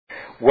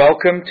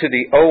Welcome to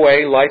the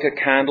OA Light a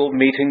Candle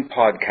Meeting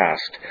podcast.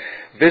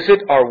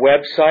 Visit our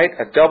website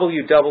at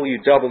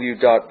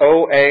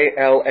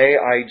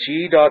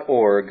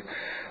www.oalaig.org,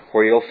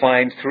 where you'll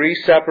find 3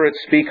 separate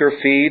speaker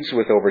feeds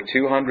with over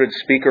 200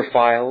 speaker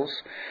files,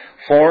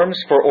 forms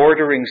for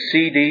ordering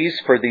CDs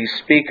for these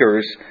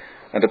speakers,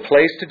 and a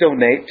place to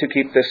donate to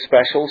keep this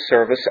special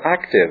service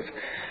active.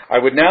 I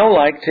would now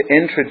like to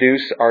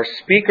introduce our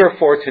speaker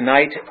for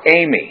tonight,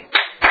 Amy.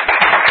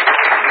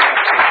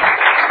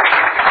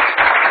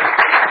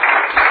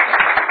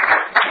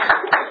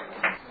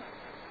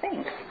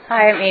 Thanks.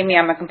 Hi, I'm Amy.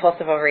 I'm a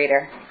compulsive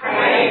overeater.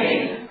 Hi,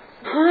 Amy.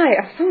 Hi,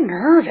 I'm so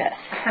nervous.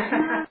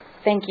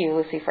 Thank you,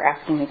 Lucy, for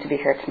asking me to be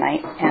here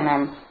tonight.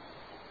 And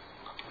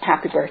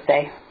happy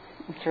birthday.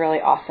 It's really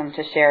awesome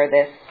to share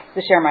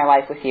my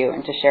life with you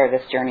and to share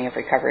this journey of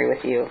recovery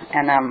with you.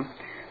 And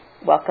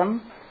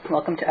welcome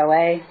to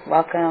OA.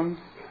 Welcome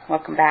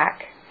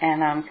back.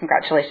 And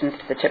congratulations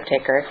to the chip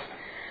takers.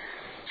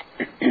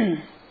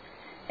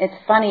 It's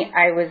funny.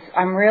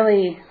 I'm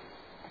really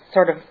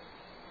sort of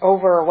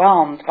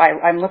overwhelmed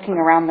I'm looking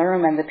around the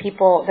room, and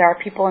there are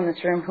people in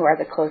this room who are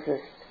the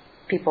closest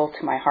people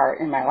to my heart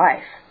in my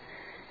life.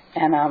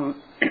 And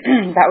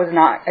that was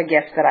not a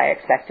gift that I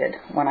expected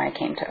when I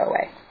came to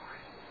OA.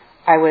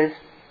 I was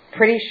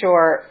pretty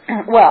sure,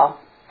 I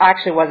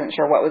actually wasn't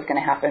sure what was going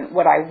to happen.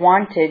 What I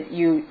wanted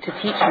you to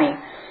teach me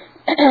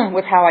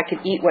was how I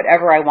could eat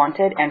whatever I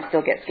wanted and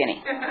still get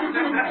skinny.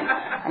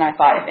 And I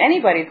thought, if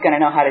anybody's going to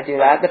know how to do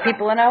that, the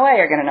people in OA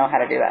are going to know how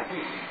to do that.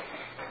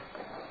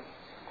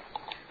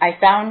 I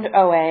found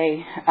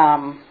OA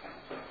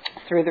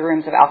through the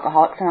rooms of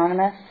Alcoholics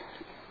Anonymous.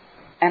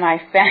 And I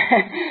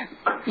found,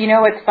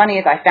 what's funny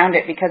is I found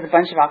it because a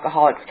bunch of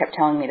alcoholics kept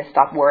telling me to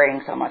stop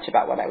worrying so much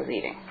about what I was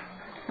eating.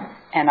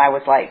 And I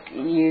was like,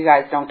 you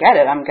guys don't get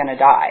it, I'm going to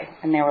die.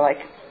 And they were like,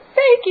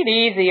 take it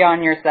easy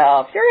on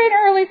yourself. You're in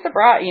early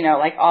sobriety,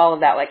 like all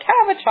of that, like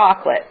have a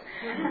chocolate.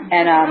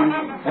 And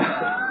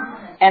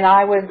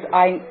I was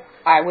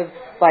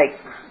like,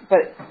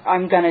 but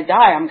I'm going to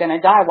die.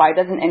 Why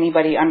doesn't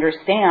anybody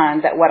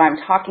understand that what I'm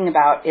talking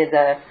about is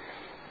a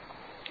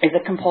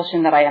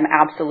compulsion that I am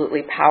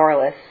absolutely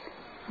powerless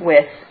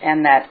with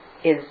and that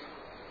is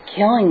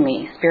killing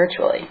me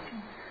spiritually?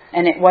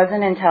 And it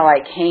wasn't until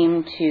I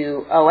came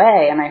to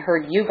OA and I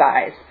heard you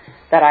guys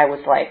that I was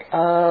like,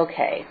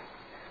 okay,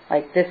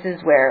 like this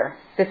is where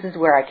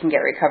I can get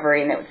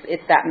recovery. And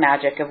it's that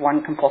magic of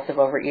one compulsive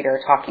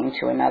overeater talking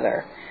to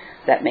another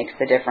that makes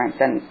the difference.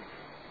 And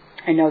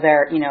I know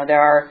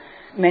there are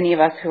many of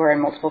us who are in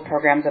multiple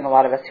programs and a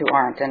lot of us who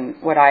aren't.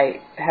 And what I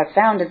have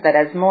found is that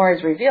as more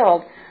is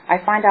revealed, I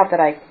find out that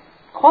I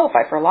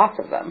qualify for lots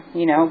of them,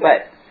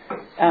 but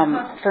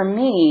for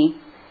me,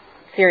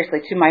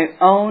 seriously, to my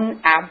own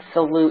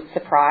absolute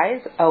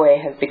surprise, OA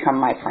has become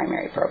my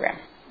primary program,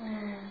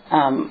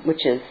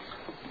 which is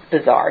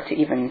bizarre to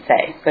even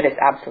say, but it's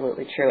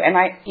absolutely true. And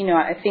I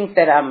think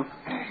that,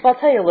 I'll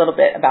tell you a little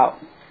bit about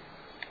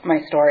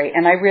my story,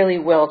 and I really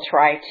will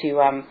try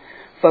to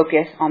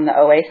focus on the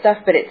OA stuff,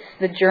 but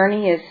the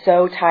journey is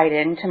so tied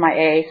into my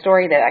AA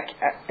story that I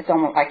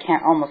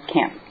can't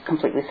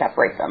completely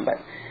separate them. But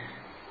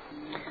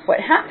what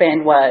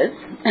happened was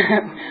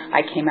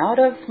I came out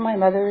of my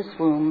mother's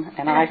womb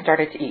and I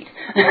started to eat.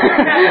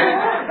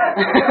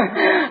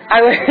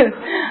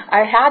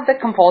 I had the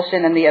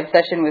compulsion and the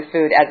obsession with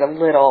food as a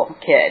little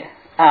kid.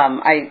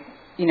 My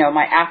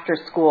after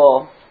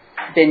school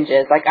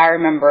binges, like I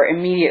remember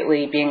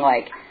immediately being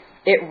like,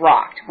 it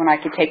rocked when I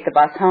could take the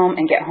bus home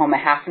and get home a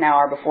half an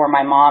hour before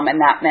my mom,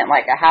 and that meant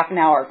like a half an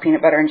hour of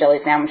peanut butter and jelly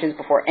sandwiches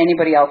before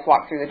anybody else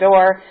walked through the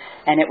door.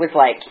 And it was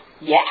like,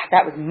 yeah,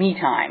 that was me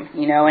time,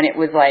 and it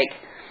was like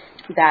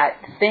that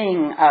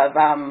thing of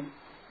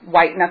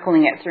white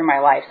knuckling it through my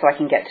life so I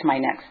can get to my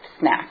next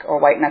snack, or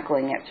white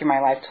knuckling it through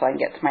my life so I can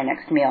get to my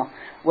next meal,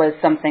 was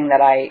something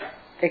that I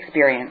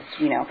experienced,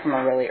 from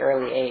a really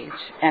early age.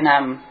 And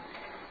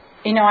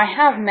I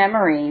have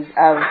memories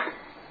of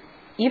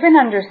even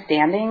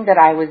understanding that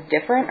I was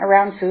different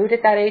around food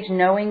at that age,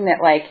 knowing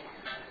that, I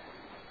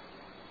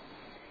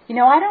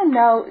don't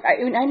know.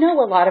 I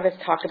know a lot of us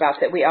talk about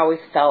that we always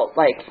felt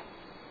like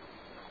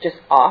just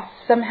off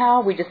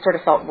somehow. We just sort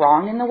of felt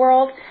wrong in the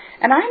world.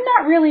 And I'm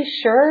not really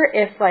sure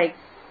if, I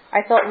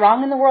felt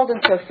wrong in the world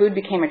and so food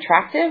became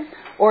attractive,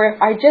 or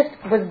if I just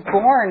was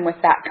born with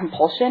that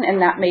compulsion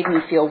and that made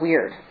me feel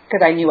weird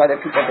because I knew other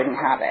people didn't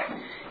have it.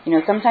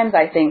 Sometimes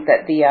I think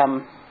that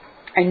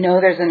I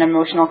know there's an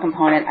emotional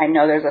component, I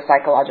know there's a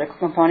psychological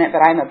component,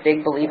 but I'm a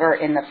big believer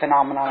in the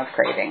phenomenon of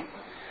craving.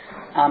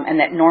 And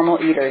that normal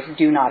eaters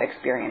do not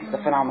experience the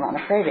phenomenon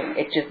of craving.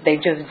 They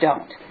just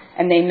don't.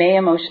 And they may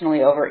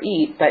emotionally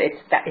overeat, but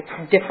it's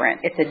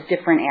different. It's a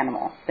different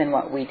animal than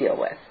what we deal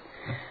with.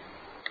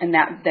 And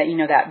that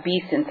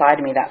beast inside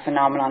of me, that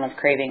phenomenon of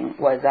craving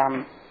was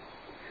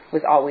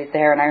always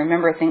there. And I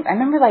remember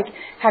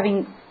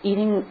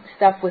eating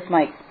stuff with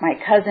my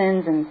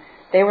cousins, and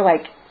they were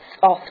like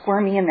all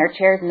squirmy in their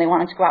chairs and they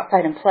wanted to go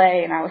outside and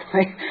play. And I was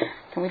like,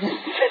 can we just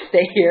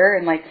stay here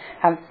and like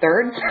have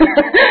thirds?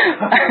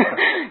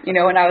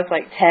 When I was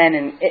like 10,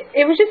 and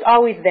it was just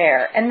always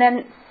there. And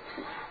then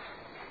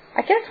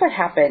I guess what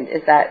happened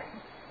is that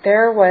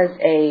there was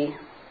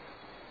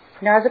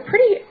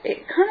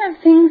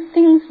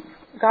things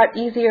got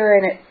easier,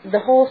 and the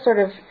whole sort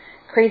of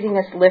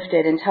craziness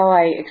lifted until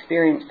I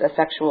experienced a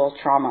sexual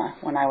trauma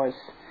when I was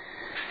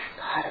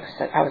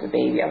a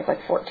baby. I was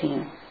like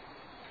 14.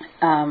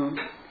 And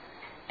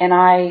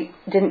I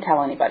didn't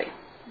tell anybody.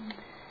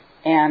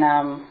 And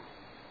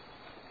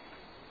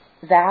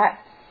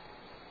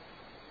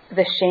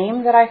the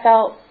shame that I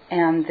felt,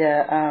 and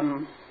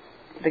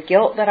the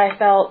guilt that I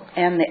felt,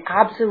 and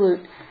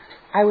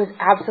I was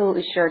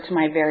absolutely sure to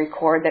my very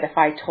core that if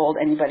I told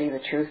anybody the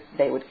truth,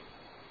 they would,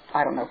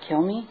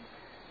 kill me,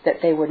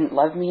 that they wouldn't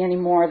love me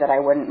anymore, that I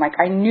wouldn't,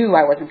 I knew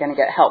I wasn't going to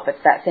get help.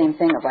 It's that same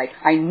thing of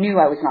I knew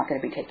I was not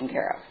going to be taken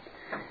care of.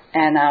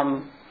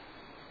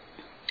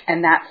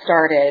 And that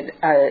started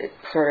a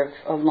sort of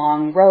a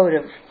long road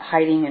of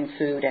hiding in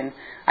food. And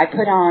I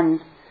put on,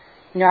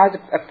 I was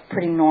a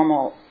pretty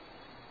normal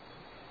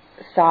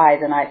size,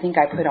 and I think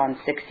I put on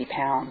 60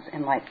 pounds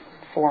in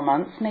 4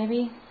 months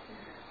maybe.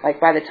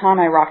 By the time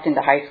I rocked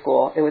into high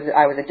school, I was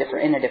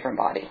in a different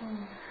body.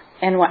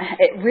 And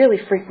it really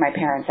freaked my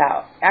parents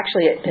out.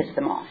 Actually, it pissed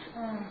them off,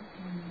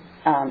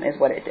 is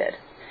what it did.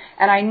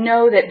 And I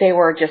know that they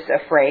were just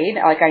afraid.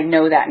 I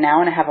know that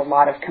now, and I have a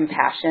lot of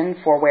compassion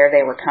for where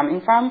they were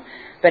coming from.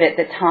 But at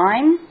the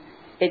time,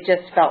 it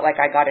just felt like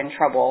I got in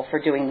trouble for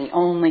doing the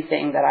only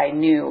thing that I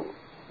knew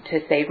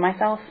to save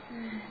myself.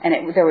 And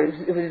it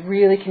was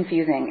really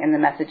confusing in the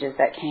messages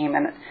that came.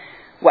 And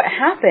what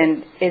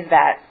happened is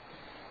that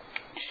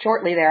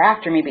shortly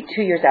thereafter, maybe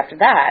 2 years after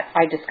that,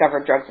 I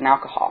discovered drugs and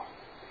alcohol.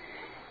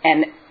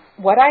 And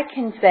what I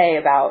can say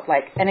about,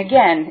 and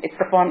again, it's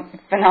the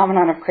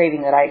phenomenon of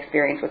craving that I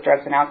experienced with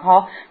drugs and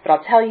alcohol, but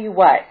I'll tell you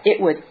what, it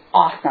was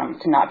awesome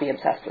to not be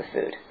obsessed with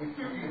food.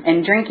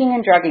 And drinking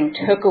and drugging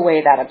took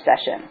away that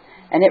obsession.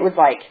 And it was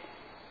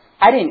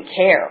I didn't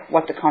care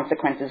what the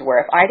consequences were.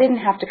 If I didn't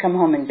have to come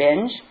home and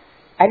binge,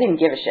 I didn't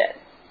give a shit.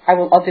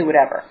 I'll do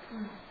whatever.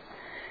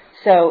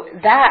 So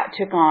that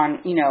took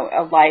on,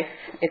 a life,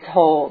 its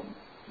whole,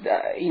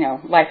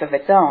 life of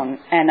its own.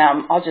 And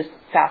I'll just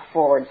fast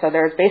forward. So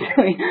there was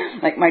basically,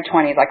 my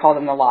 20s, I call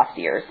them the lost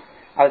years.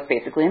 I was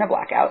basically in a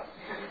blackout.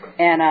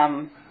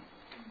 And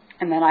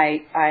then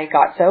I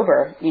got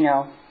sober,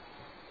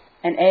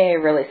 and AA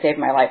really saved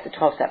my life. The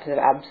 12 steps have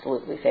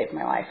absolutely saved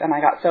my life. And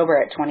I got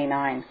sober at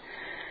 29.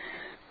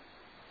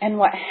 And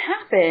what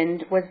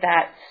happened was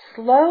that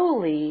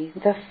slowly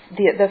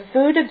the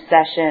food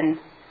obsession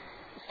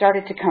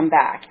started to come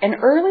back. And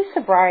early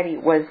sobriety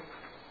was,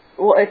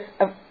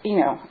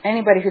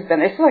 anybody who's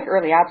been, it's like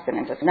early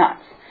abstinence, it's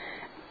nuts.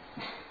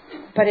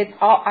 But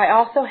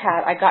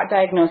I got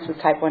diagnosed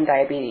with type 1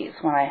 diabetes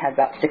when I had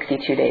about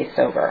 62 days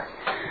sober.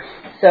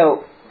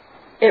 So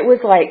it was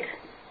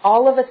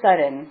all of a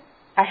sudden,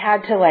 I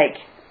had to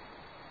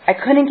I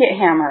couldn't get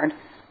hammered.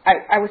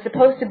 I was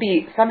supposed to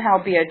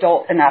somehow be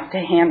adult enough to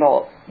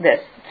handle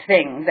this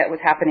thing that was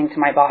happening to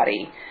my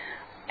body.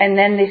 And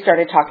then they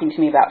started talking to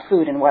me about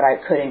food and what I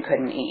could and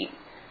couldn't eat.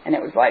 And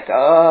it was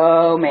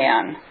oh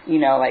man,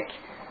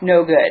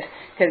 no good.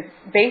 Because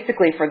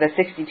basically for the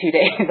 62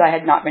 days I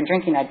had not been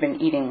drinking, I'd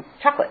been eating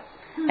chocolate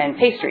and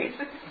pastries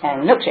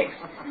and milkshakes.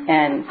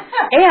 And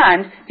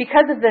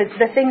because of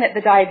the thing that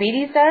the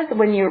diabetes does,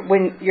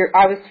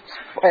 I was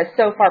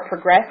so far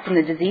progressed in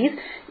the disease,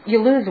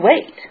 you lose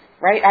weight,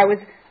 right?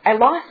 I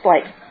lost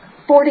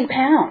 40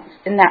 pounds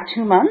in that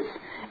 2 months.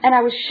 And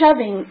I was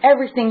shoving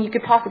everything you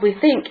could possibly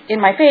think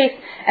in my face.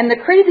 And the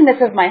craziness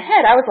of my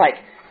head, I was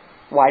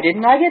why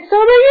didn't I get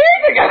sober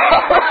years ago?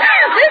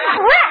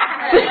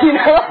 This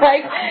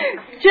rocks!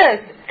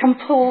 Just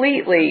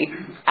completely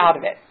out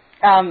of it.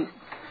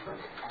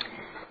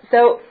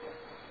 So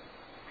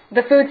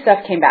the food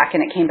stuff came back,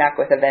 and it came back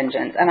with a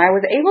vengeance. And I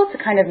was able to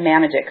kind of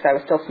manage it because I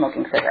was still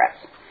smoking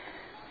cigarettes,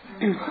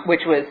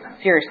 which was,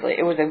 seriously,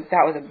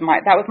 that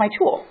was my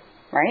tool.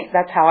 Right?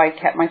 That's how I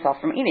kept myself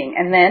from eating.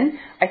 And then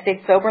I stayed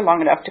sober long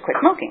enough to quit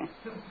smoking.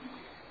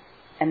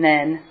 And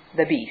then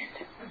the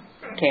beast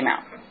came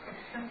out.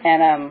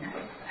 And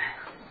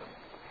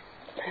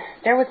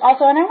there was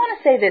also, and I want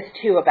to say this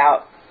too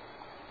about,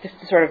 just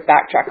to sort of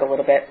backtrack a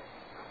little bit.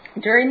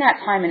 During that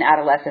time in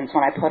adolescence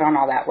when I put on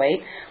all that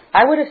weight,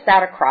 I would have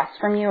sat across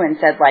from you and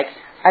said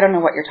I don't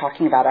know what you're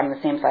talking about. I'm the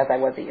same size I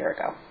was a year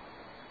ago.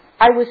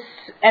 I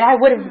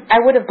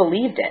would have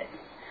believed it.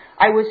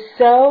 I was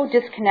so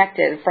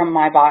disconnected from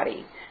my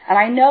body. And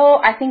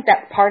I think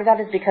that part of that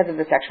is because of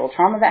the sexual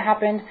trauma that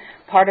happened.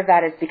 Part of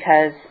that is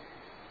because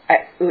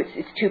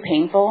it's too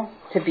painful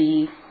to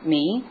be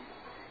me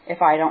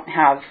if I don't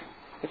have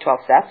the 12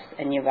 steps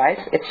and you guys.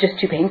 It's just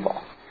too painful.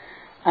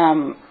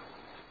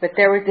 But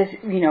there was this,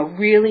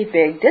 really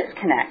big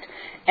disconnect.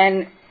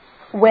 And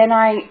when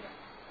I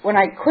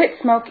quit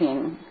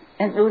smoking,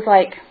 and it was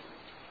like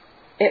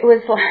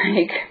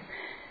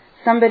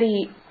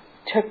somebody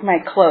took my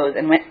clothes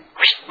and went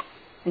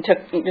and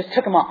just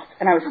took them off.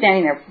 And I was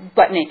standing there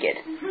butt naked.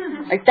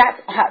 Like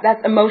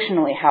that's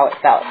emotionally how it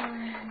felt.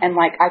 And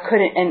like I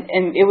couldn't,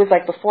 and it was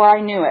like before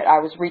I knew it, I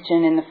was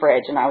reaching in the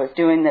fridge and I was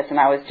doing this and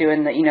I was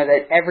doing the,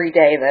 that every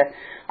day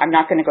I'm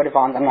not going to go to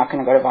Vons, I'm not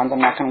going to go to Vons, I'm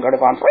not going to go to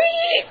Vons.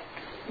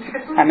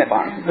 I'm at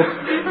Vons.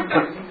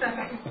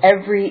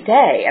 Every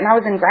day. And I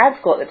was in grad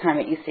school at the time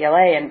at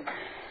UCLA, and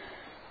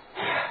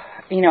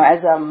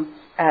as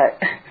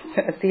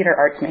a theater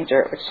arts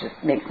major, which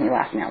just makes me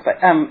laugh now, but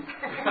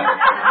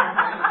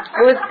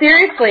it was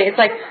seriously, it's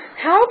like,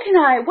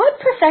 what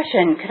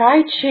profession could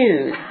I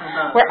choose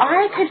where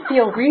I could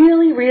feel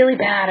really, really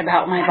bad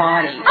about my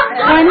body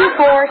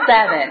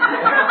 24/7?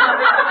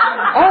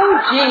 Oh,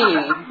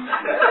 gee.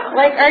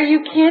 Like, are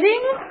you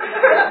kidding?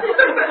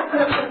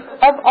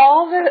 Of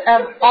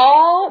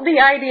all the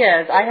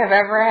ideas I have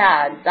ever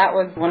had, that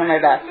was one of my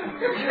best.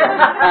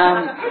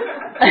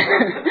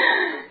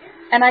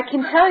 And I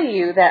can tell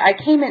you that I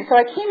came into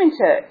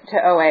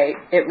OA,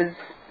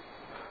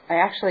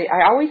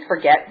 I always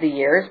forget the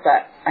years,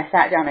 but I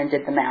sat down and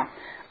did the math.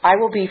 I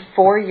will be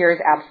 4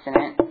 years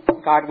abstinent,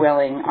 God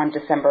willing, on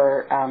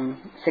December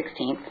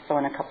 16th, so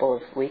in a couple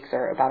of weeks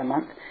or about a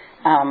month.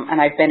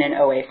 And I've been in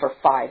OA for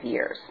 5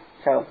 years.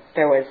 So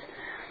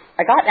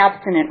I got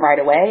abstinent right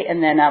away,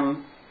 and then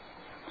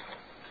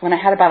when I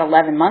had about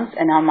 11 months,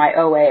 and on my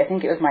OA, I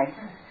think it was my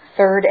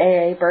 3rd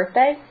AA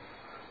birthday,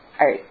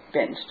 I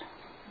binged.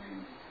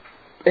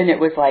 And it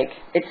was like,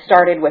 it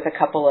started with a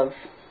couple of,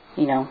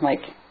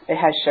 it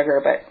has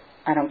sugar, but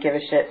I don't give a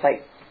shit. It's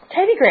like,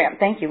 Teddy Graham.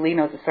 Thank you. Lee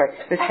knows the story.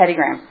 It was Teddy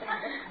Graham.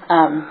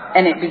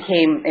 And it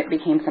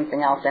became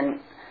something else. And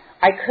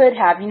I could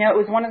have, it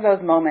was one of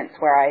those moments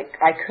where I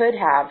could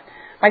have,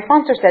 my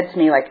sponsor said to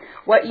me, like,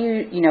 what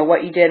you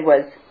did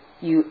was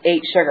you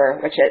ate sugar,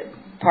 which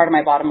part of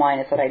my bottom line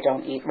is that I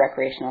don't eat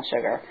recreational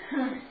sugar.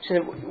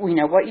 So,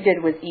 what you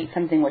did was eat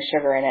something with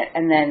sugar in it,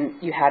 and then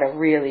you had a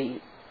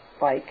really,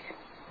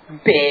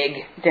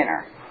 big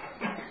dinner.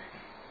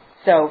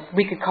 So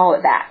we could call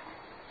it that,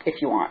 if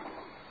you want.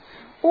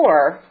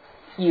 Or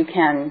you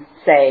can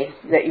say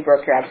that you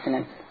broke your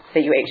abstinence,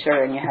 that you ate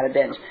sugar and you had a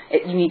binge.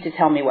 You need to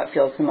tell me what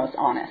feels the most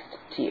honest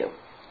to you.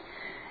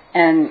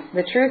 And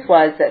the truth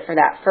was that for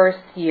that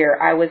first year,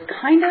 I was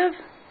kind of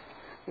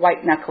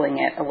white-knuckling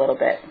it a little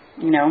bit,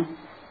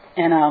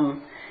 And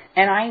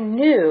I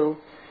knew,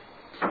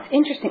 it's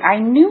interesting, I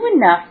knew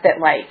enough that,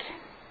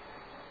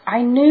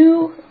 I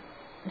knew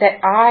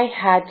that I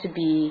had to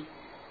be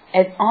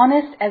as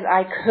honest as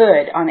I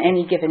could on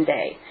any given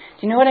day.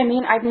 Do you know what I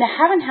mean? I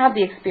haven't had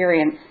the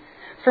experience.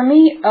 For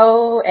me,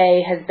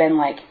 OA has been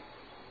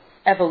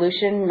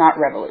evolution, not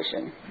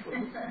revolution.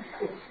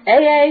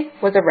 AA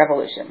was a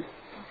revolution.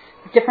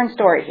 Different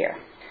story here.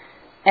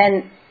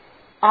 And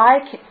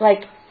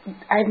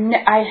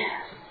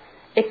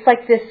it's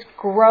like this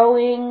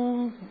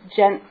growing,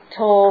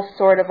 gentle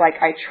sort of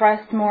I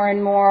trust more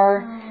and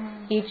more.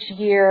 Each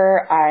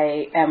year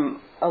I am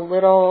a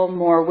little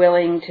more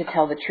willing to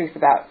tell the truth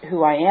about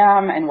who I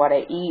am and what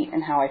I eat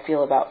and how I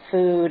feel about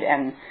food,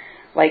 and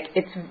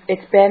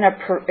it's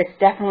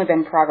definitely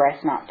been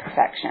progress, not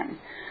perfection.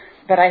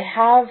 But I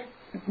have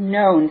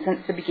known since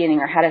the beginning,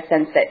 or had a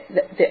sense that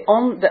the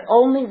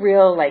only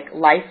real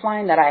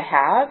lifeline that I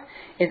have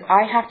is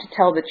I have to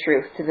tell the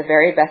truth to the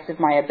very best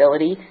of my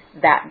ability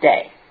that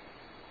day,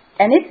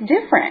 and it's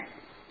different.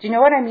 Do you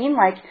know what I mean?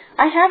 I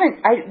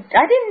didn't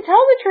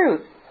tell the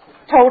truth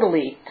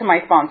totally to my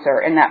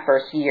sponsor in that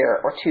first year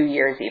or 2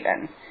 years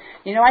even.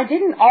 I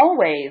didn't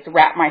always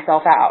rat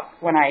myself out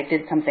when I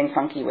did something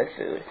funky with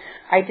food.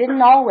 I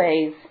didn't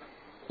always,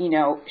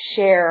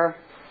 share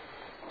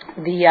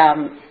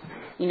the,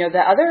 the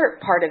other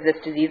part of this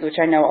disease, which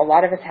I know a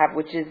lot of us have,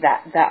 which is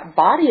that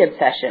body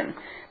obsession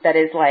that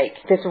is like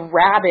this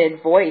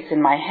rabid voice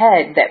in my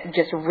head that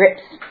just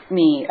rips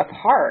me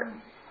apart.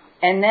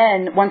 And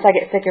then once I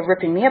get sick of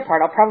ripping me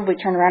apart, I'll probably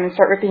turn around and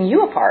start ripping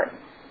you apart,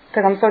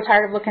 because I'm so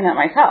tired of looking at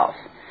myself.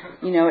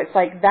 It's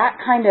like that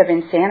kind of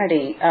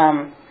insanity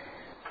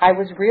I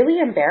was really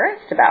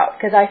embarrassed about,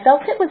 because I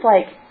felt it was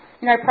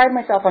I pride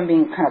myself on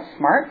being kind of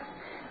smart,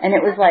 and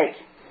it was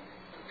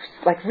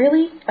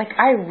really,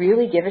 I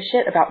really give a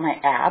shit about my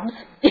abs.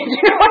 You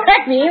know what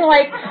I mean?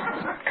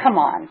 Come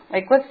on.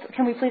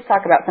 Can we please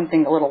talk about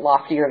something a little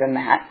loftier than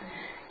that?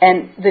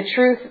 And the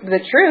truth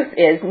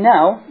is,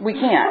 no, we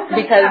can't,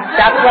 because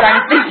that's what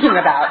I'm thinking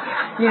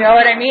about. You know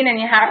what I mean? And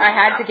I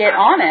had to get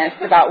honest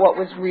about what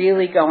was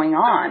really going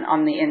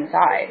on the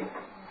inside.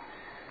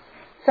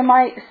 So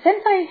my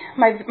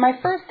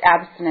first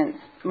abstinence,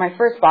 my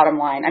first bottom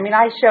line,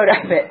 I showed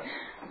up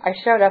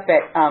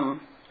at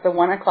the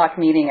 1:00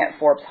 meeting at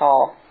Forbes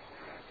Hall.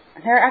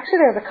 There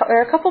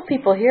are a couple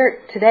people here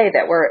today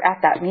that were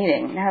at that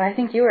meeting. And I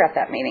think you were at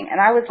that meeting.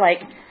 And I was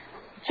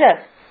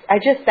I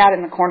just sat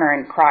in the corner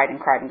and cried and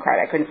cried and cried.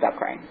 I couldn't stop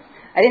crying.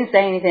 I didn't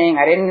say anything.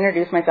 I didn't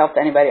introduce myself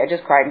to anybody. I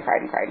just cried and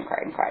cried and cried and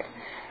cried and cried.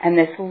 And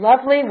this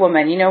lovely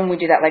woman, when we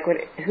do that,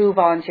 who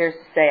volunteers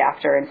to stay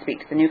after and speak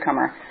to the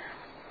newcomer,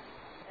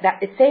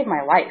 that it saved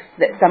my life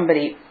that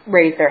somebody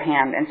raised their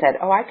hand and said,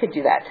 "Oh, I could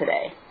do that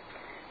today."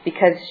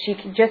 because she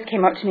just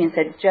came up to me and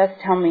said, just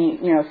tell me,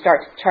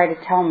 try to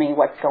tell me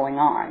what's going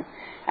on.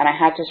 And I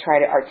had to try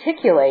to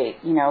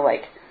articulate,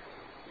 like,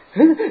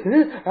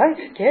 I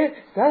can't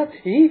stop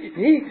eating.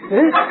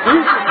 It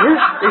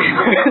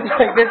was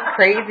like this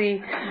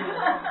crazy.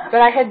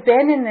 But I had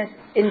been in this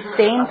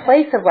insane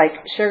place of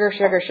like sugar,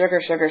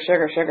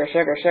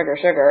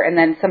 and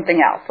then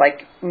something else,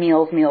 like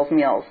meals.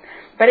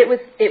 But it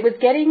was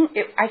getting,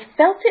 I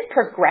felt it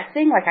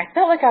progressing, like I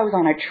felt like I was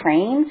on a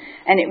train,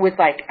 and it was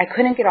like I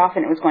couldn't get off,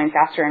 and it was going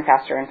faster and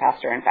faster and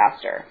faster and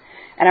faster.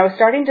 And I was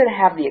starting to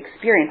have the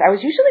experience. I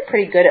was usually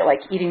pretty good at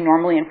like eating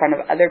normally in front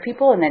of other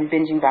people and then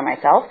binging by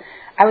myself.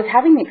 I was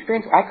having the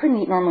experience where I couldn't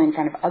eat normally in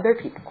front of other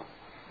people.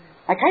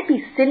 Like I'd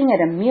be sitting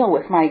at a meal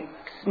with my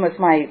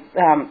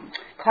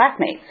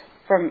classmates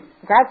from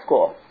grad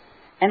school,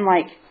 and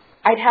like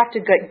I'd have to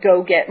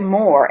go get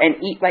more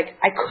and eat. Like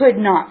I could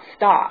not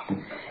stop.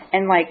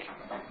 And like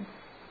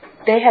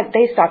they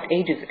stopped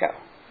ages ago,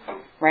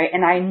 right?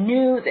 And I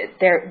knew that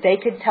they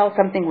could tell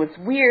something was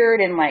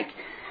weird, and like.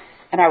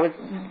 And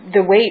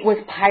the weight was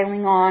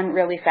piling on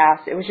really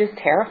fast. It was just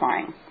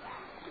terrifying.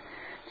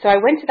 So I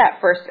went to that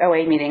first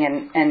OA meeting,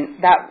 and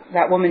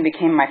that woman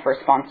became my first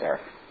sponsor.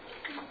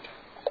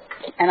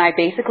 And I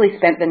basically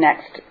spent the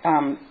next,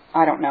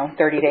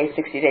 30 days,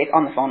 60 days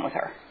on the phone with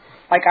her.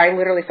 Like I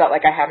literally felt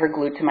like I had her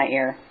glued to my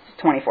ear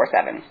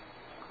 24/7.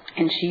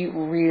 And she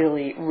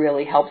really,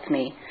 really helped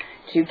me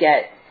to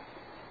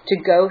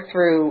go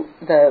through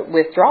the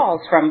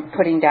withdrawals from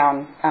putting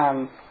down,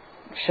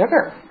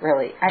 sugar,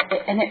 really.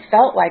 And I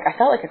felt like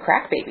a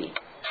crack baby.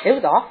 It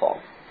was awful.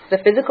 The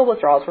physical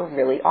withdrawals were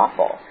really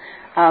awful.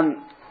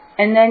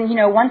 And then,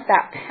 once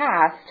that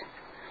passed,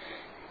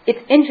 it's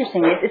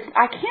interesting.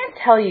 I can't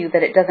tell you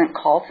that it doesn't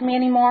call to me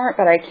anymore,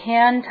 but I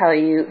can tell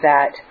you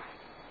that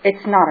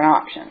it's not an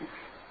option.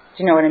 Do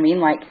you know what I mean?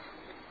 Like,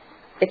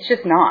 it's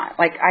just not.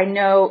 Like, I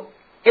know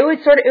it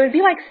would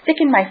be like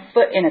sticking my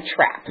foot in a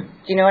trap.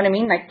 Do you know what I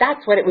mean? Like,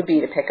 that's what it would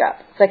be to pick up.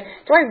 It's like,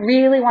 do I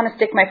really want to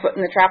stick my foot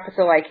in the trap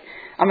so, like,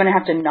 I'm going to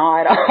have to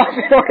gnaw it off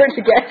in order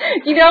to get,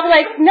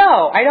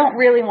 no, I don't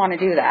really want to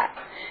do that.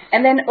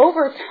 And then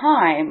over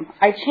time,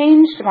 I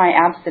changed my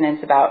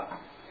abstinence about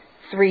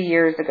 3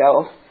 years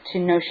ago to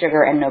no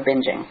sugar and no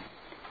binging.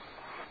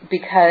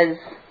 Because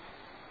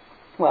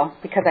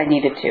I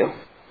needed to.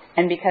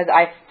 And because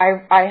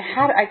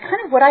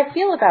what I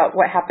feel about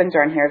what happens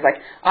around here is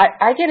like,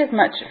 I get as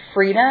much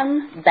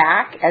freedom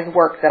back as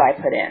work that I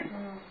put in.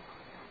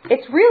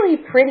 It's really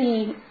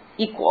pretty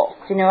equal.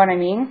 Do you know what I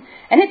mean?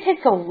 And it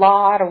takes a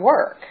lot of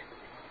work.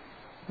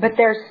 But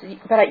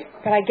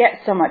I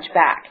get so much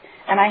back.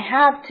 And I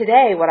have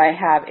today, what I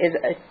have is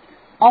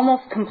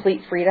almost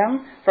complete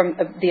freedom from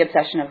the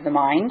obsession of the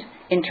mind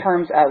in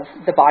terms of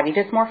the body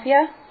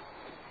dysmorphia.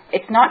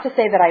 It's not to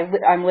say that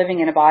I'm living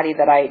in a body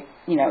that I,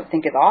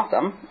 think is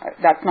awesome.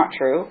 That's not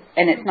true.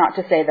 And it's not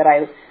to say that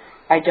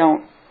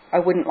I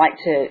wouldn't like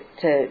to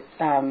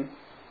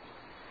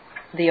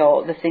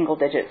the single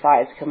digit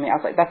size kill me. I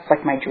was like, that's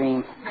like my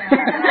dream.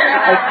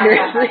 Like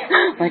seriously,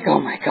 like, oh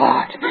my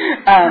God.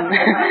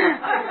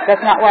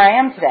 That's not where I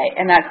am today.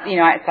 And that's,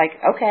 it's like,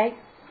 okay,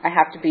 I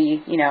have to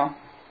be,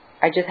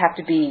 I just have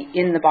to be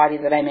in the body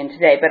that I'm in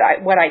today. But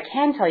what I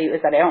can tell you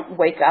is that I don't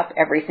wake up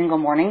every single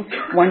morning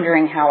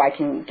wondering how I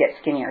can get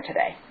skinnier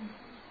today.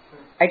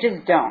 I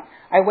just don't.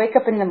 I wake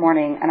up in the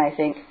morning and I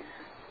think,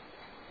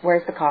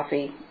 where's the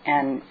coffee?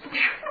 And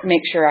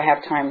make sure I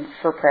have time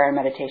for prayer and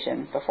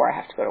meditation before I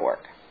have to go to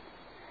work.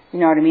 You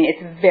know what I mean?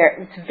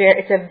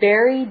 It's a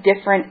very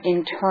different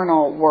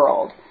internal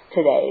world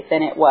today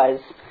than it was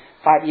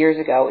 5 years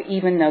ago,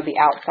 even though the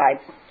outsides,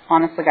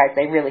 honestly guys,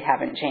 they really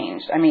haven't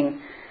changed. I mean,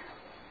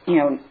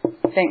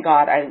 thank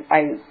God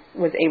I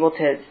was able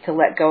to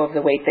let go of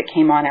the weight that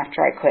came on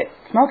after I quit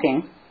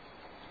smoking,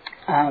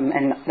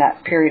 and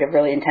that period of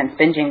really intense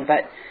binging,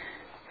 but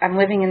I'm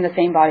living in the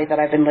same body that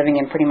I've been living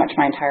in pretty much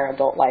my entire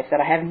adult life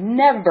that I have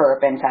never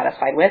been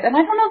satisfied with, and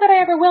I don't know that I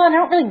ever will, and I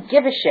don't really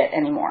give a shit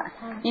anymore.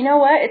 You know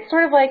what? It's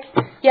sort of like,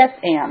 yes,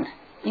 and.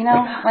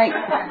 Like...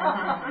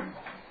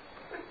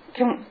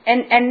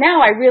 And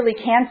now I really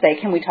can say,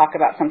 can we talk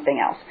about something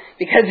else?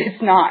 Because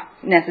it's not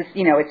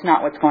it's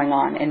not what's going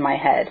on in my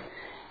head.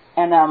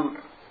 And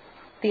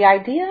the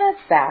idea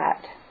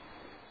that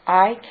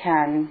I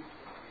can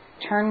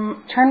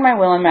turn my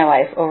will and my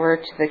life over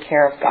to the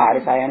care of God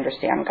as I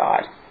understand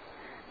God,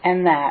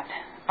 and that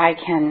I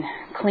can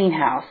clean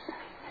house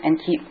and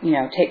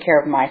take care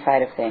of my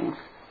side of things,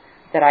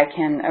 that I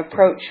can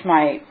approach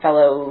my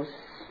fellow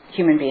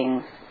human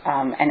beings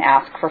and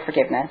ask for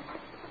forgiveness.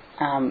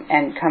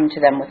 And come to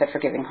them with a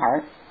forgiving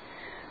heart,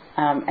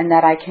 and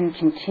that I can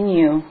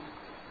continue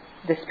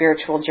the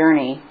spiritual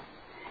journey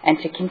and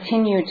to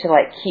continue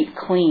to keep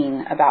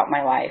clean about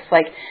my life.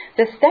 Like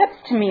the steps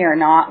to me are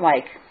not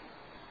like,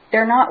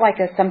 they're not like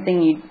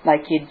something you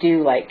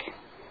do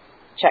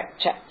check,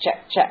 check,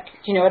 check, check.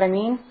 Do you know what I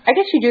mean? I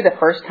guess you do the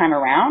first time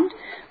around,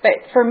 but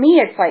for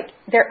me it's like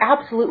they're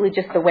absolutely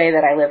just the way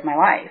that I live my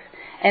life.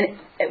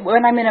 And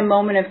when I'm in a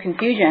moment of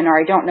confusion or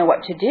I don't know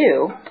what to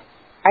do,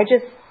 I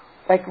just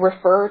like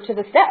refer to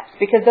the steps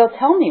because they'll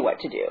tell me what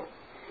to do.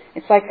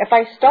 It's like if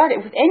I start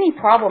it with any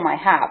problem I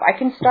have, I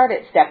can start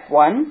at step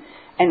 1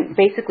 and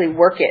basically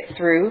work it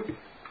through.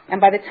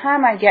 And by the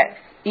time I get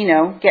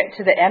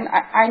to the end,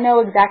 I know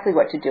exactly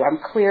what to do. I'm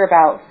clear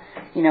about,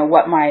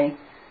 what my,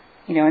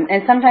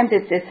 and sometimes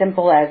it's as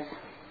simple as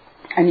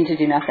I need to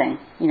do nothing.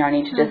 I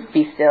need to just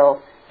be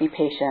still, be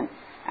patient,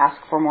 ask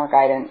for more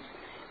guidance.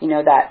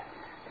 That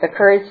the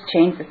courage to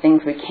change the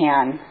things we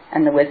can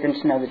and the wisdom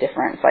to know the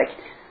difference. Like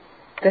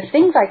the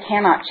things I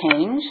cannot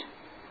change,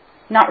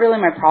 not really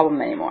my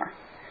problem anymore.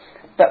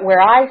 But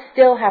where I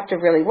still have to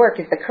really work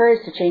is the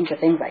courage to change the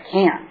things I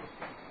can.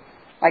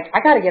 Like I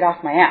got to get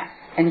off my ass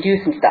and do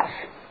some stuff.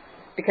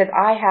 Because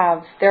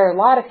there are a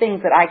lot of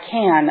things that I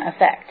can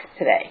affect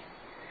today.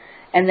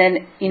 And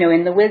then,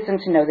 in the wisdom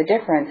to know the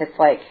difference, it's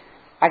like,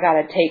 I got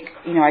to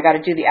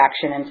do the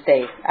action and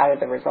stay out of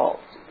the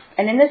results.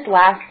 And in this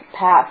last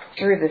path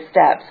through the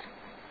steps,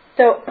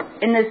 so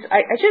in this,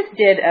 I just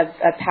did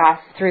a path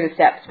through the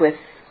steps with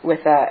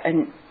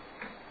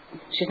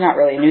she's not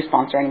really a new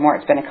sponsor anymore.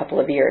 It's been a couple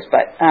of years,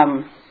 but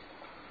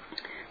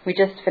we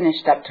just finished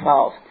step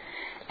 12.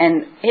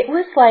 And it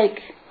was like,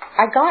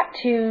 I got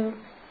to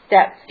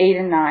steps 8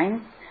 and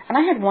 9, and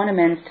I had one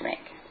amends to make.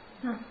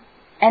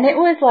 And it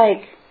was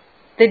like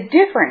the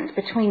difference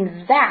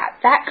between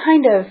that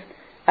kind of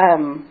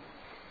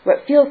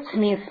what feels to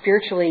me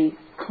spiritually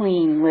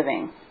clean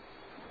living,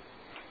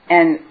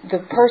 and the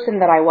person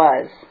that I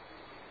was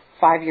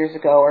 5 years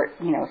ago, or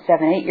 7,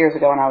 8 years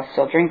ago when I was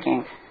still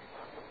drinking,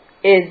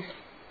 is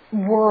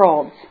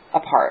worlds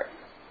apart.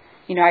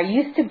 I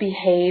used to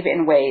behave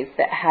in ways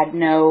that had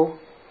no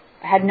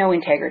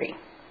integrity.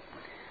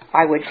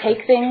 I would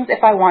take things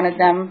if I wanted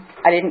them.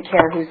 I didn't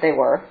care whose they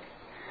were.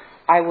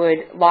 I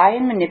would lie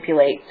and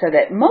manipulate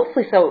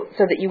mostly so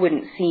that you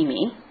wouldn't see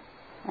me,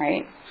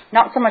 right?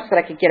 Not so much that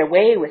I could get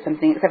away with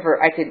something, except for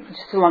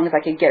just so long as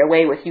I could get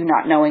away with you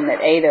not knowing that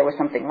A, there was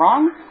something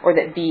wrong, or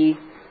that B,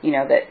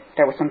 that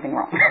there was something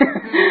wrong.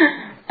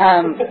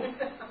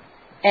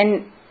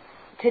 And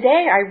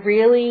today I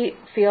really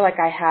feel like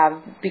I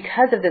have,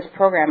 because of this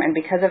program and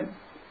because of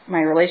my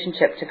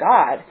relationship to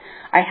God,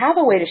 I have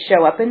a way to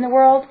show up in the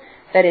world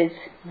that is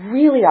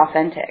really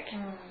authentic.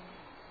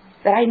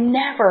 That I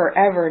never,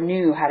 ever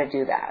knew how to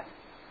do that.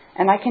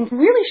 And I can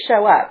really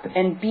show up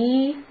and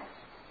be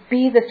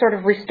the sort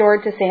of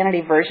restored to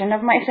sanity version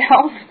of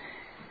myself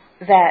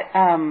that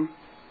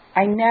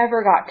I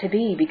never got to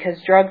be because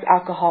drugs,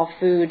 alcohol,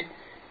 food,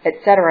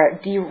 etc.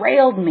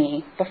 derailed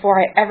me before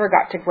I ever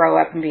got to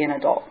grow up and be an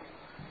adult.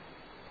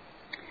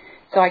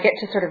 So I get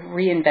to sort of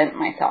reinvent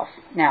myself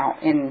now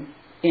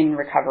in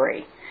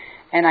recovery.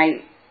 And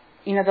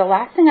the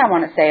last thing I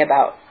want to say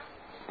about,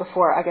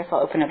 before I guess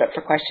I'll open it up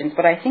for questions,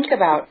 but I think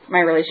about my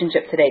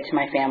relationship today to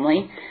my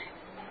family.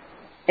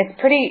 It's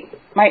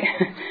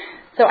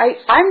so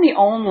I'm the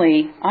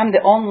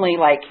only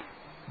like,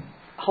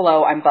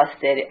 hello, I'm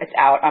busted, it's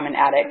out, I'm an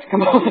addict,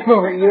 come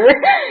over here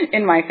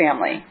in my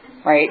family,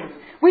 right?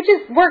 Which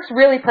works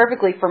really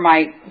perfectly for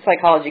my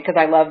psychology because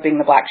I love being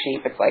the black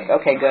sheep. It's like,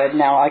 okay, good,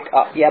 now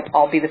yep,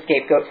 I'll be the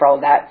scapegoat for all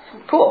of that.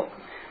 Cool,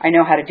 I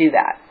know how to do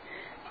that.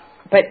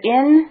 But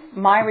in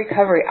my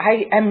recovery,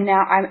 I'm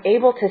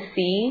able to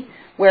see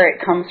where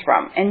it comes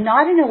from. And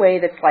not in a way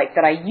that's like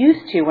that I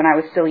used to when I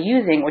was still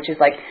using, which is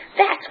like,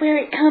 that's where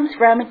it comes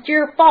from, it's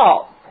your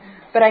fault.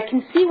 But I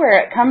can see where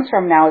it comes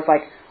from now is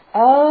like,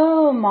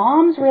 oh,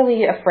 Mom's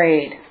really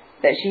afraid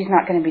that she's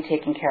not going to be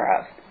taken care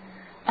of.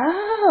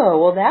 Oh,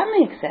 well, that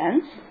makes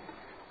sense.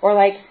 Or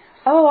like,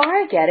 oh,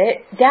 I get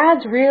it.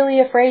 Dad's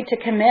really afraid to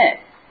commit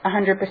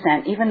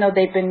 100%, even though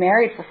they've been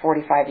married for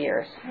 45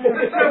 years.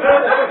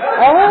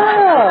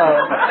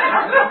 Oh,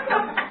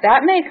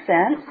 that makes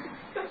sense.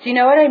 Do you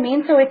know what I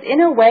mean? So it's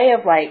in a way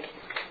of like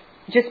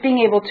just being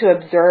able to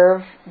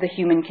observe the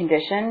human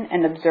condition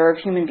and observe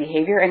human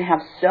behavior and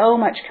have so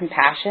much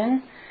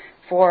compassion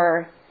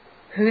for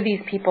who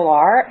these people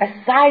are,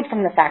 aside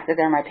from the fact that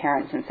they're my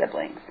parents and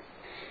siblings.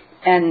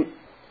 And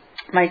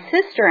my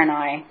sister and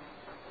I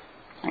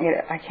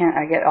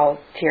get all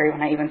teary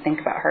when I even think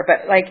about her.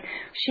 But like,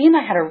 she and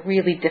I had a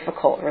really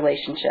difficult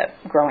relationship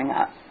growing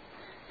up.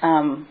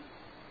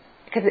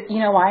 Because you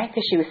know why?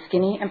 Because she was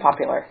skinny and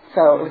popular,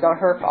 so it was all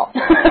her fault.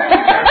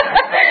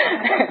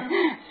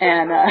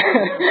 And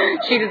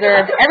she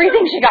deserved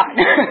everything she got.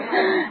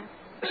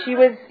 She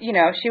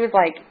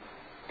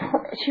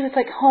was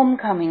like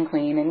homecoming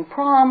queen and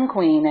prom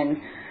queen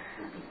and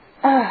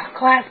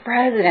class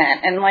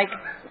president and like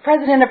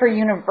president of her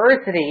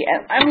university.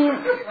 And I mean,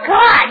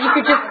 God, you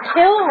could just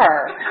kill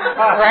her,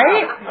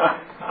 right?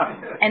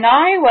 And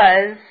I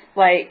was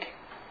like,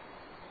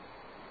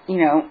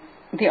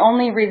 the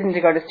only reason to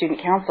go to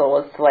student council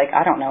was to, like,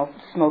 I don't know,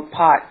 smoke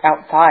pot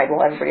outside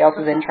while everybody else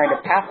was in trying to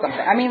pass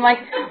something. I mean,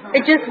 like,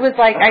 it just was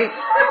like,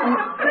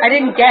 I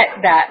didn't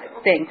get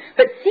that thing.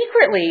 But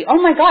secretly, oh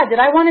my God, did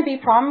I want to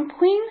be prom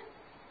queen?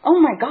 oh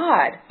my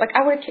God, like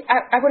I would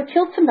have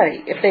killed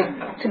somebody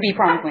to be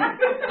prom queen.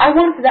 I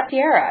wanted that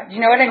tiara. Do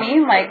you know what I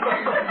mean? Like,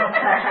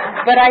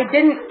 but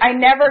I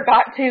never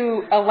got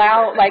to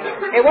allow, like,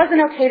 it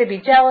wasn't okay to be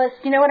jealous.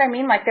 You know what I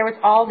mean? Like, there was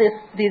all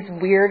these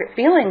weird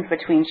feelings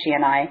between she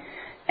and I.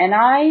 And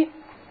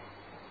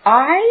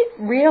I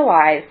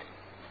realized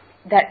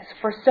that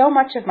for so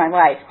much of my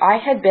life, I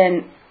had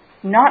been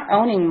not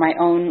owning my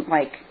own,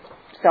 like,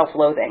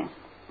 self-loathing.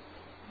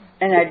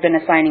 And I'd been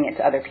assigning it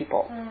to other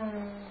people.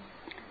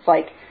 It's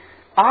like,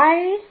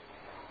 I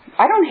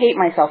don't hate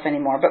myself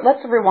anymore, but let's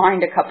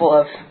rewind a couple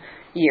of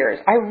years.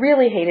 I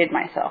really hated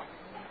myself.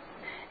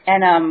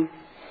 And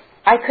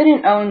I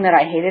couldn't own that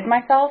I hated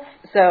myself,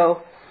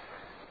 so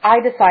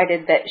I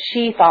decided that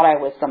she thought I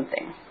was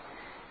something.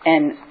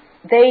 And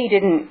they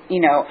didn't,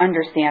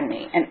 understand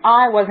me. And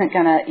I wasn't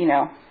going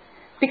to,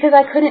 because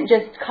I couldn't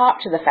just cop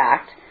to the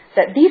fact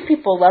that these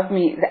people loved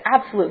me the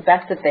absolute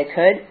best that they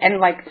could, and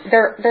like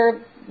their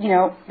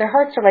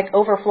hearts are like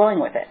overflowing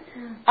with it.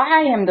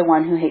 I am the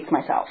one who hates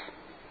myself.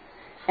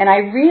 And I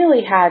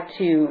really had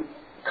to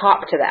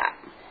cop to that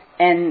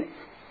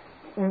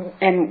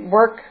and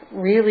work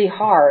really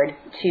hard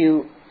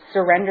to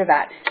surrender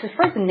that. To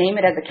first name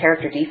it as a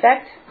character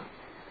defect,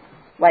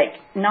 like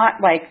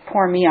not like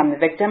poor me, I'm the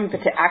victim,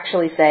 but to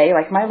actually say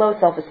like my low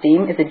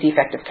self-esteem is a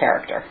defect of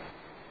character.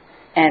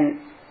 And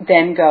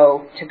then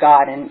go to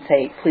God and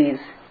say, please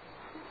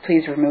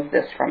remove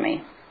this from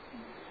me.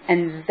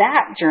 And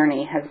that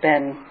journey has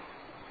been,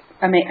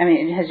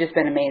 it has just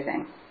been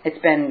amazing. It's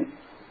been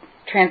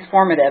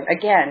transformative.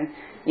 Again,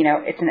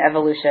 it's an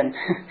evolution.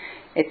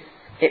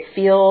 It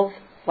feels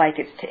like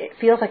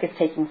it's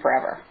taking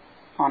forever.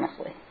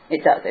 Honestly,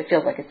 it does. It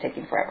feels like it's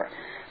taking forever.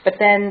 But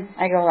then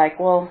I go like,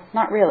 well,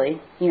 not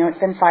really. It's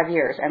been 5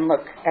 years, and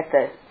look at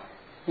the,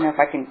 if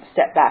I can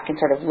step back and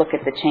sort of look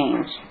at the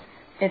change,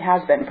 it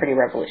has been pretty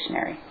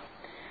revolutionary.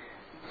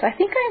 So I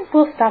think I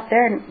will stop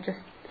there and just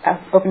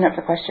open up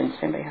for questions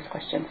if anybody has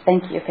questions.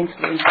 Thank you. Thanks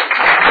for being here.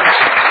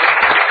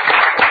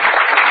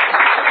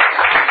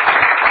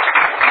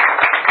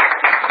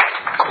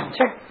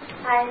 Sure.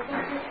 Hi,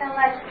 thank you so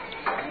much.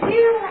 Do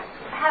you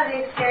have the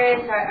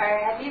experience, or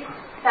have you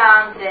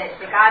found that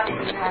the God that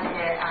you had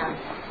to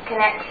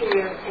connect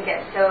to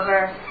get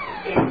sober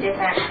is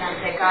different from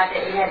the God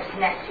that you had to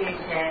connect to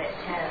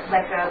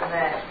let go of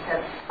the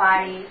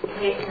body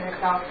hate and the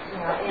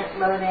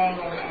self-loathing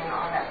and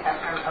all that stuff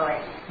from OA?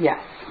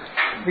 Yes.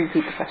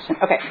 Repeat the question.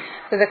 Okay.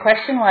 So the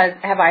question was,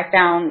 have I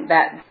found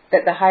that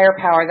the higher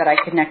power that I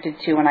connected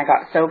to when I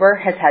got sober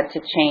has had to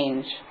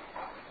change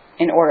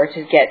in order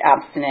to get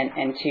abstinent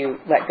and to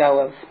let go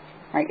of,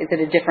 right? Is it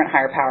a different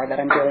higher power that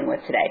I'm dealing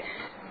with today?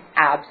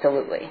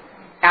 Absolutely.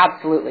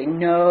 Absolutely.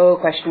 No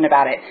question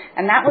about it.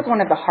 And that was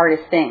one of the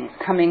hardest things,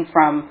 coming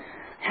from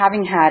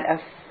having had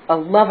a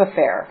love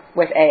affair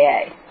with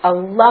AA, a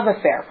love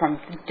affair from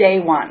day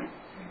one,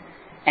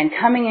 and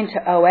coming into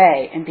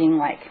OA and being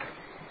like,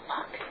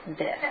 fuck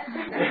this.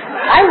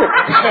 I was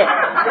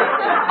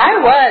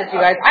pissed. You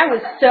guys. I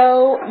was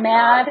so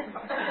mad.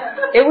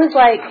 It was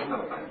like,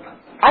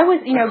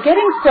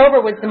 getting sober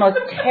was the most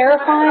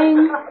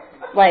terrifying,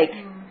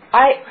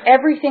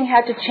 everything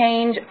had to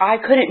change. I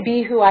couldn't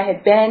be who I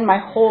had been my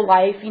whole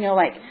life,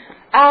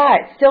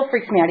 it still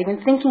freaks me out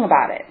even thinking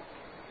about it.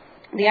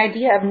 The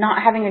idea of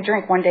not having a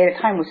drink one day at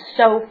a time was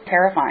so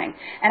terrifying.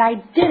 And I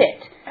did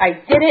it.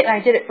 And I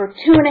did it for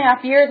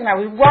 2.5 years, and I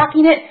was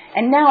rocking it,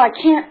 and now I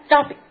can't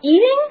stop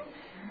eating?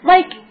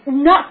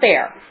 Not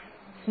fair.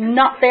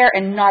 Not fair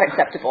and not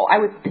acceptable. I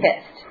was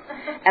pissed.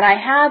 And I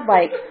had,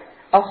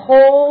 a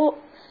whole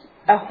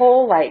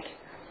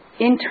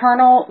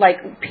internal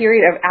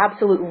period of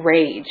absolute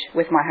rage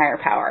with my higher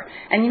power.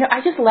 And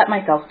I just let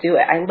myself do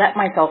it. I let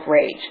myself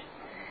rage.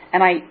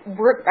 And I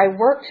worked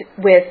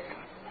with,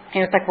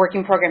 it's like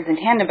working programs in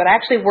tandem, but I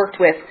actually worked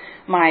with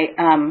my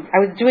I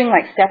was doing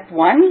step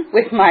 1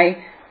 with my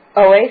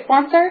OA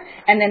sponsor,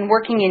 and then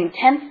working in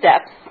 10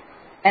 steps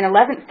and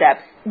 11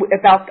 steps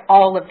about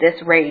all of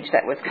this rage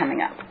that was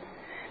coming up.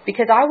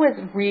 Because I was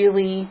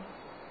really,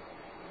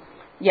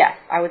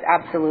 I was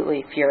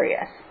absolutely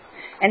furious.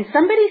 And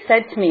somebody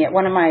said to me at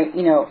one of my,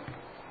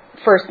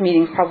 first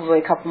meetings, probably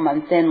a couple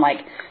months in,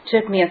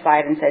 took me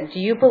aside and said,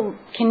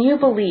 can you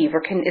believe,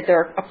 or is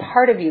there a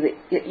part of you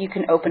that you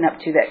can open up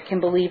to that can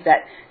believe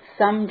that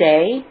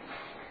someday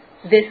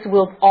this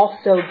will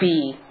also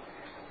be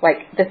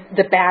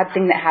the bad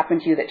thing that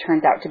happened to you that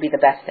turns out to be the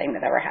best thing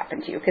that ever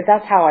happened to you? Because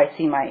that's how I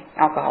see my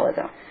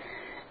alcoholism.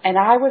 And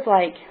I was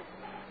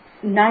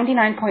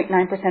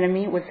 99.9% of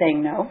me was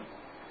saying no.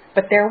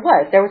 But there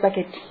was a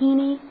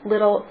teeny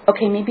little,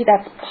 okay, maybe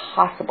that's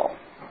possible.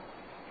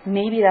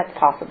 Maybe that's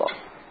possible.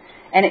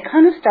 And it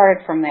kind of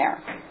started from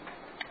there.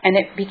 And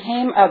it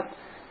became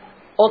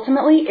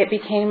ultimately it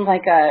became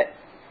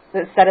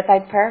the set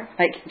aside prayer.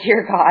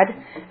 Dear God,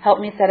 help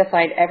me set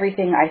aside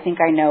everything I think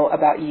I know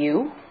about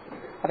you,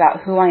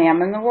 about who I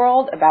am in the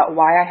world, about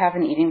why I have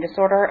an eating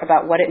disorder,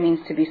 about what it means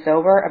to be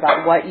sober,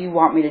 about what you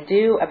want me to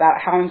do,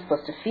 about how I'm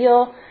supposed to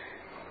feel,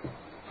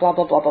 blah,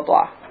 blah, blah, blah,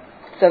 blah.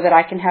 So that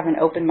I can have an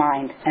open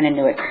mind and a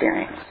new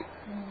experience.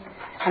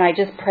 And I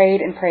just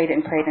prayed and prayed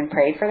and prayed and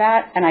prayed for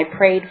that. And I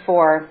prayed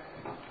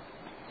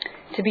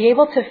to be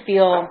able to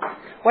feel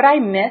what I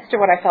missed or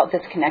what I felt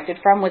disconnected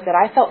from was that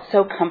I felt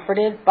so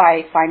comforted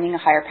by finding a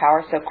higher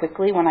power so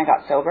quickly when I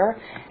got sober.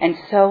 And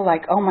so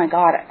like, oh my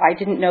God, I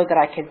didn't know that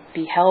I could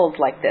be held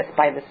like this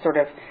by this sort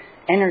of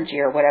energy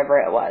or whatever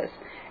it was.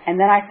 And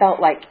then I felt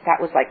like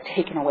that was like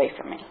taken away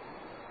from me.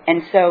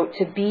 And so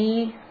to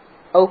be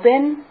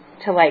open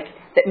to like,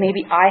 that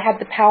maybe I had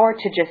the power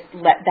to just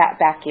let that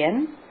back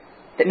in,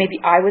 that maybe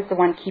I was the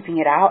one keeping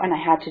it out and I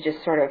had to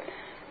just sort of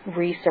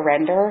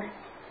re-surrender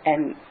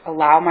and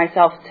allow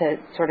myself to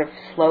sort of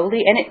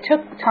slowly, and it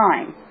took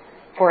time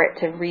for it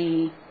to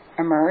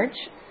re-emerge.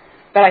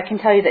 But I can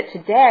tell you that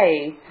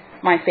today,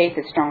 my faith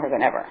is stronger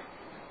than ever.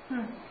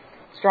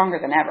 Stronger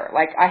than ever.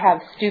 Like, I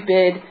have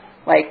stupid,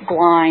 like,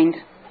 blind,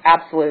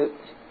 absolute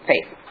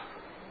faith.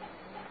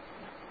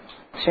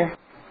 Sure.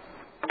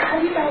 How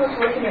do you balance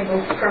working in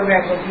both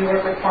programs, or do you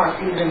work with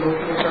sponsees in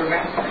both of your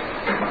programs?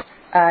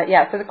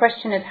 So the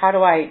question is, how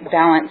do I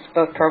balance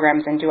both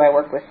programs, and do I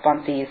work with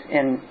sponsees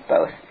in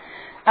both?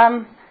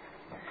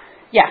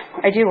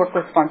 I do work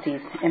with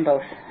sponsees in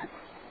both.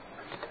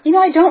 You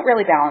know, I don't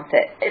really balance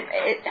it.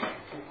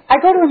 I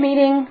go to a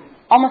meeting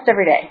almost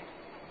every day.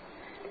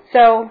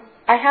 So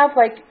I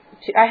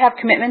have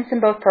commitments in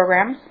both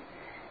programs,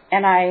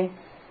 and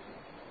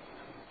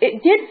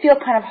it did feel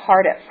kind of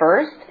hard at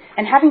first,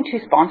 and having two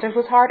sponsors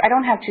was hard. I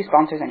don't have two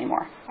sponsors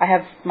anymore. I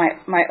have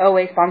my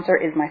OA sponsor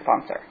is my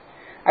sponsor.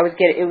 I was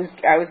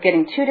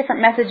getting two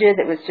different messages.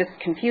 It was just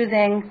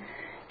confusing,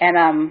 and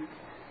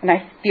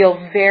I feel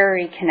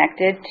very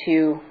connected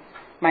to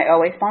my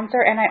OA sponsor.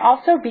 And I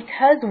also,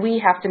 because we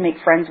have to make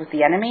friends with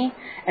the enemy,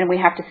 and we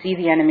have to see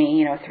the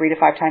enemy, 3 to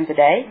 5 times a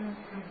day,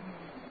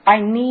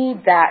 I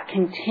need that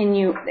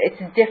continue.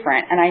 It's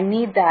different, and I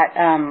need that.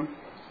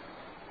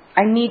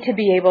 I need to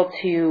be able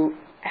to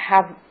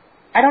have.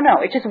 I don't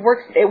know. It just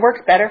works. It works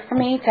better for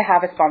me to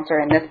have a sponsor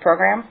in this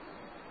program,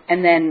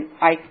 and then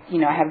I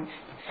have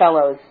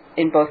fellows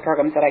in both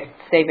programs that I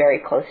stay very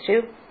close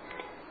to.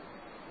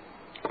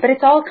 But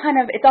it's all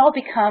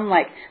become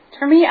like,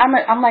 for me,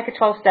 I'm like a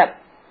 12-step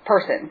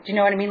person. Do you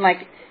know what I mean?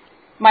 Like,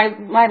 my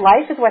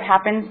life is what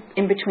happens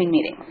in between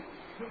meetings.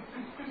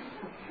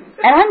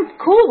 And I'm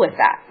cool with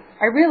that.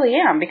 I really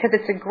am, because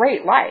it's a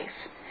great life.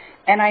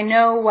 And I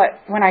know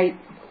when I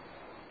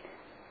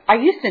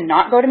used to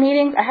not go to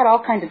meetings. I had all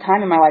kinds of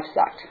time and my life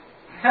sucked.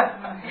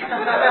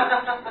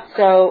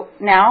 So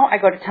now I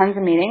go to tons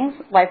of meetings.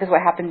 Life is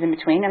what happens in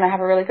between, and I have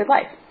a really good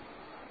life.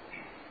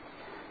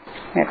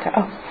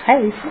 Hi,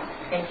 Lisa.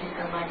 Thank you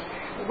so much.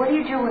 What do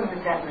you do when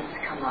resentments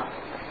come up?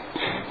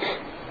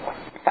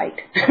 Fight.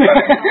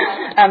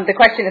 The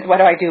question is, what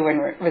do I do when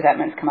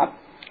resentments come up?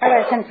 I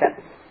write a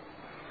 10-step.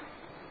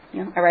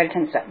 I write a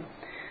 10-step.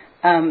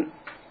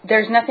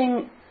 There's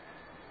nothing,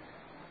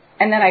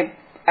 and then I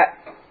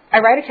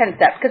write a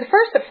 10-step, because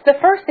the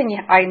first thing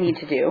I need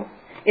to do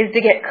is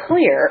to get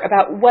clear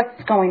about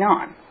what's going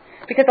on.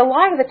 Because a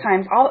lot of the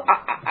times,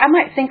 I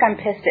might think I'm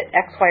pissed at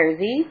X, Y, or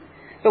Z,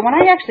 but when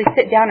I actually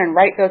sit down and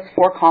write those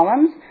 4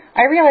 columns,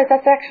 I realize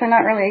that's actually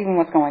not really even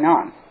what's going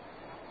on.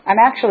 I'm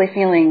actually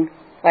feeling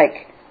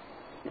like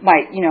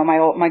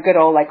my good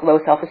old like low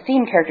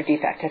self-esteem character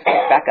defect has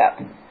kicked back up,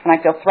 and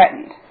I feel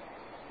threatened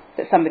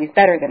that somebody's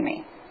better than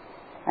me,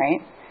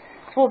 right?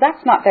 Well,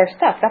 that's not their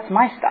stuff. That's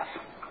my stuff.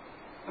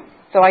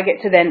 So I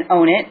get to then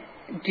own it,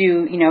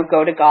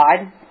 go to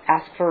God,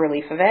 ask for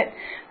relief of it.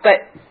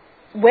 But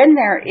when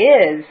there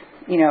is,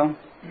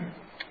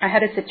 I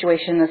had a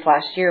situation this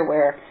last year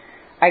where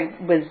I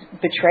was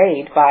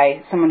betrayed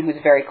by someone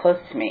who's very close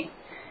to me,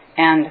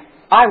 and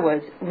I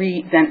was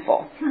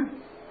resentful.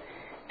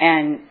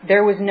 And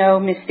there was no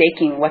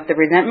mistaking what the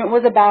resentment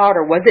was about,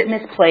 or was it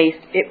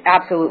misplaced. It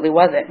absolutely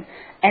wasn't.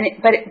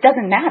 But it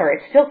doesn't matter.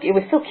 It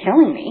was still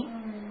killing me.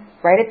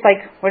 Right? It's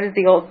like, what is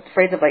the old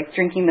phrase of like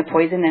drinking the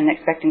poison and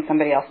expecting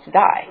somebody else to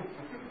die?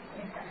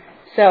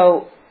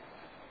 So,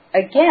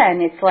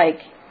 again, it's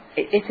like,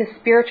 it's a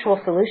spiritual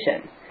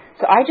solution.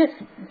 So I just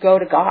go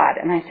to God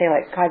and I say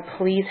like, God,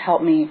 please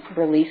help me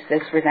release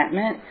this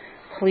resentment.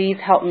 Please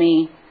help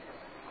me,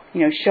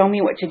 show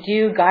me what to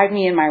do. Guide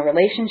me in my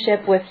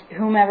relationship with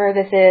whomever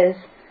this is.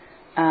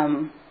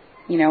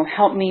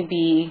 Help me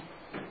be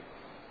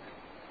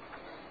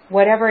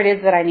whatever it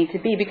is that I need to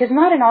be. Because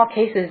not in all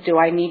cases do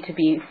I need to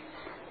be,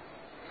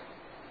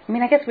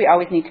 I guess we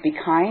always need to be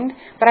kind,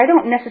 but I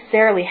don't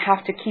necessarily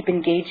have to keep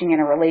engaging in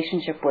a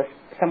relationship with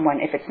someone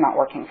if it's not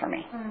working for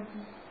me.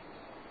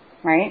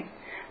 Mm-hmm. Right?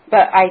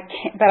 But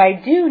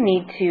I do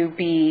need to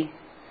be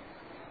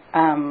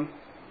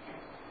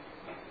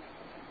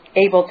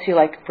able to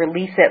like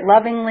release it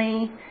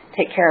lovingly,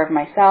 take care of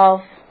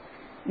myself,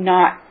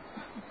 not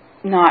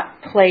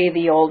play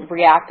the old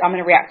react. I'm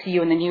going to react to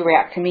you and then you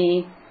react to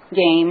me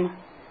game.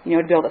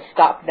 To be able to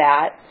stop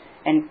that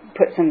and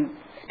put some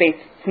space,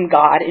 some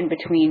God in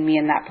between me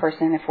and that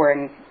person if we're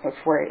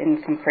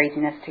in some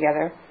craziness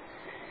together.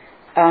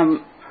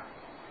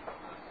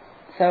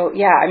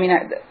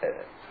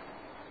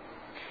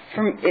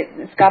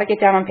 It's got to get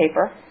down on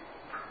paper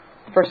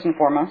first and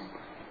foremost.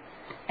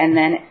 and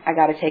then I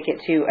got to take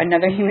it to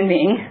another human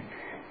being.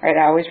 Right?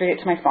 I always read it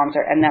to my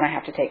sponsor, and then I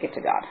have to take it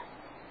to God.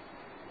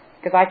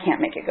 Because I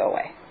can't make it go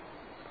away.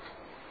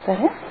 Is that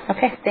it?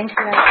 Okay, thank you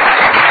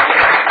guys.